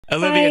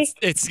Olivia, Hi.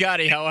 it's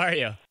Scotty. How are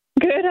you?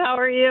 Good. How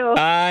are you?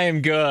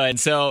 I'm good.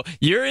 So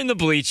you're in the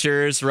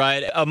bleachers,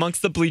 right?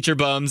 Amongst the bleacher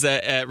bums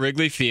at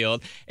Wrigley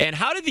Field. And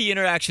how did the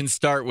interaction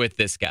start with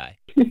this guy?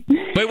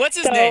 Wait, what's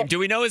his name? Do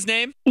we know his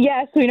name?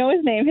 Yes, we know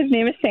his name. His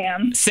name is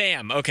Sam.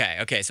 Sam.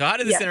 Okay. So how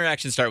did this Yes.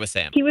 interaction start with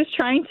Sam? He was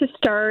trying to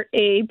start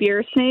a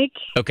beer snake.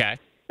 Okay.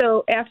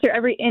 So after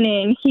every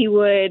inning, he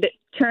would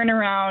turn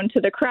around to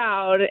the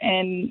crowd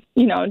and,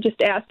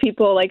 just ask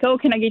people like, oh,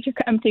 can I get your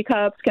empty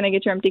cups? Can I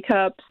get your empty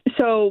cups?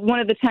 So one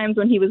of the times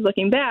when he was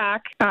looking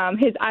back,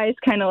 his eyes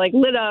kind of like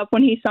lit up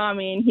when he saw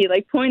me and he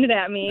like pointed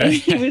at me.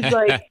 He was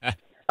like,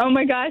 oh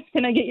my gosh,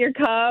 can I get your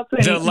cup?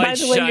 And The light by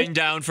the way, shined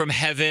down from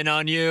heaven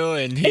on you,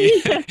 and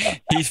he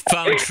he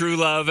found true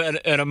love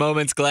at a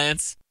moment's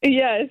glance.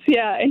 Yes,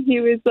 yeah. And he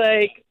was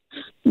like,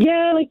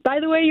 yeah, like,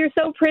 by the way, you're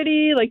so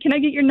pretty. Like, can I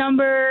get your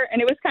number?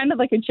 And it was kind of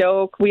like a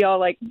joke. We all,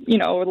 like,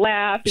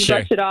 laughed and Sure.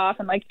 brushed it off.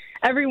 And, like,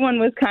 everyone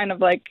was kind of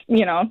like,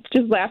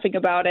 just laughing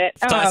about it.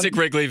 Classic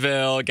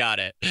Wrigleyville. Got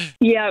it.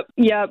 Yep.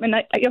 And,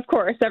 of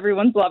course,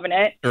 everyone's loving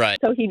it. Right.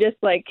 So he just,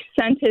 like,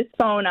 sent his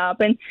phone up.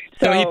 And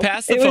so he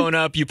passed the phone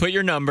up. You put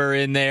your number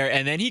in there,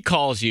 and then he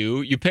calls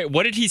you.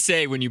 What did he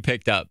say when you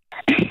picked up?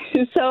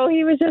 So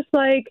he was just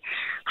like,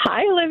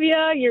 hi,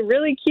 Olivia, you're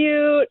really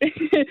cute.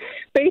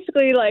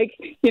 Basically, like,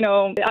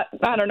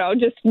 I don't know,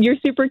 just you're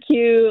super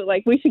cute.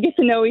 Like, we should get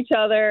to know each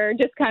other.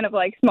 Just kind of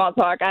like small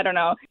talk. I don't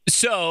know.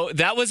 So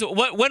that was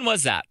when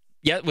was that?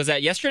 Yeah, was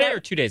that yesterday or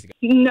 2 days ago?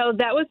 No,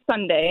 that was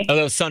Sunday. Oh,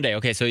 that was Sunday.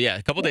 Okay, so yeah,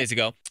 a couple days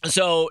ago.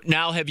 So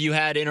now have you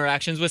had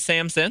interactions with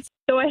Sam since?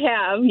 So I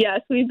have, yes,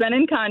 we've been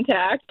in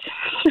contact.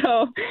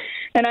 So,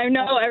 and I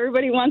know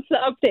everybody wants the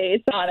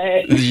updates on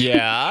it.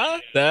 Yeah,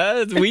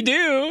 we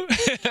do.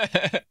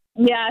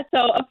 Yeah,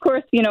 so of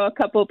course, a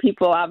couple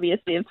people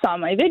obviously have saw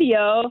my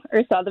video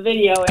or saw the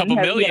video. A couple and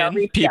have, million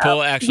reached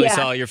people out. actually Yeah.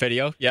 saw your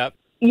video. Yep.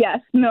 Yes,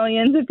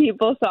 millions of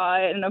people saw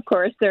it, and of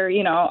course they're,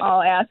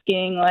 all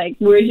asking like,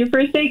 "Where's your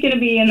first date going to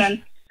be?" And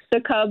then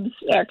the Cubs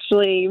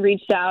actually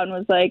reached out and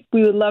was like,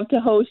 "We would love to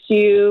host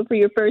you for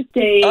your first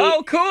date."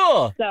 Oh,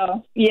 cool.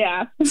 So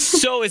yeah,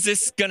 So is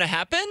this gonna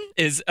happen?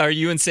 Are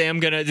you and Sam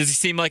gonna? Does he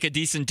seem like a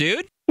decent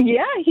dude?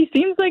 yeah, he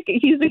seems like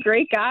he's a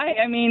great guy.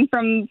 I mean,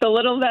 from the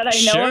little that I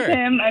know Sure. of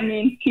him, I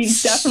mean,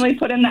 he's definitely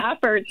put in the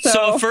effort.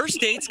 So a first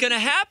date's gonna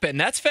happen.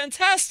 That's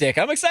fantastic.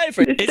 I'm excited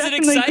for it. It's Is it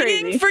definitely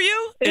exciting crazy. for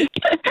you?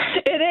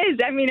 It is.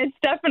 I mean, it's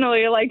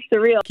definitely like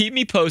surreal. Keep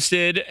me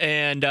posted,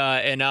 and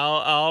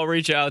I'll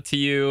reach out to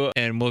you,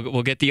 and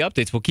we'll get the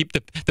updates. We'll keep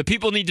the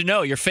people need to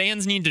know. Your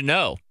fans need to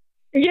know.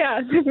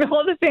 Yeah,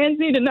 all the fans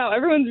need to know.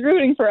 Everyone's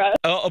rooting for us.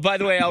 Oh, by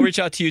the way, I'll reach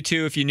out to you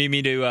too if you need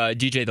me to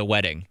DJ the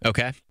wedding.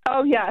 Okay.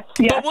 Oh yes.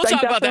 But we'll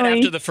talk about that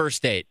after the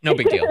first date. No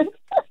big deal.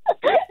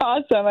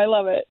 Awesome. I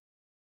love it.